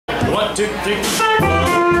1, 2, 3.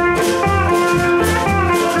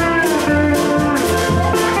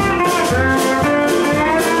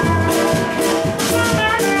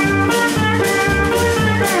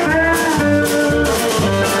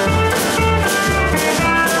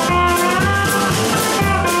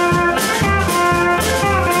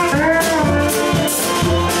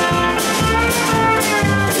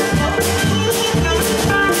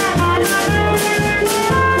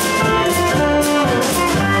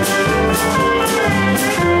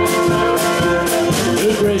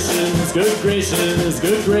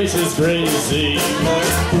 Good gracious, Gracie,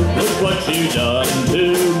 look what you done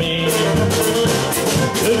to me.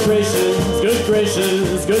 Good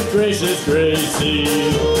gracious, Gracie,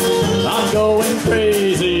 I'm going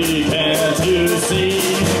crazy, can't you see?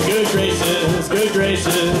 Good gracious,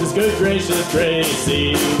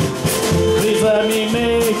 Gracie, please let me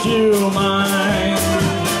make you mine.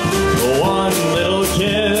 One little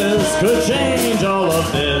kiss could change all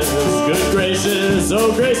of this. Good gracious,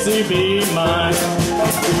 oh Gracie, be mine.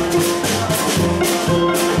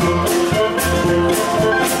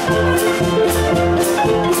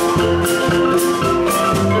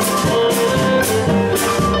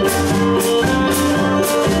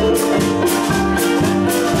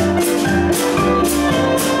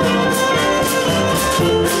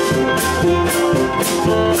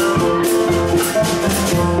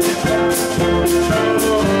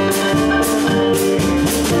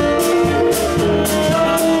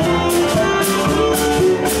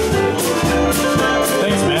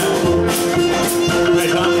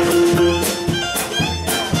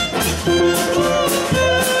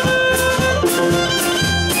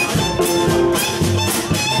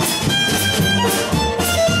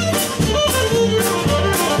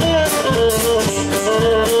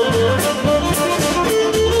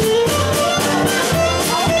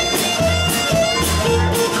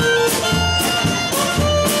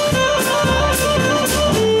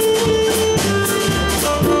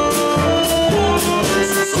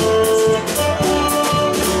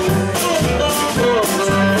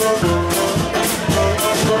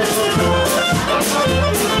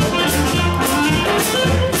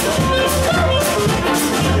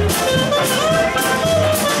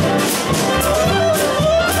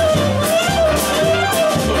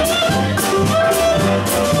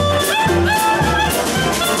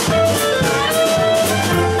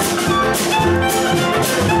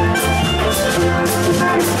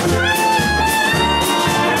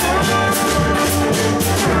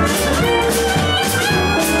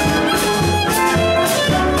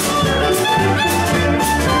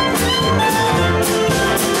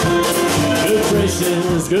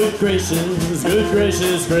 Good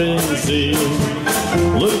gracious, Gracie,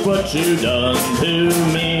 look what you done to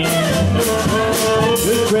me.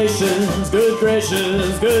 Good gracious,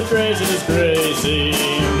 Gracie,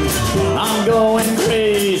 I'm going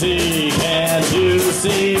crazy, can't you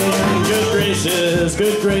see? Good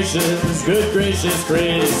gracious,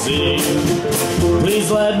 Gracie,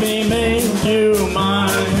 please let me make you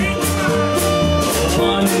mine.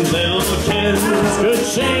 One little kiss could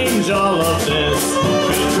change all of this.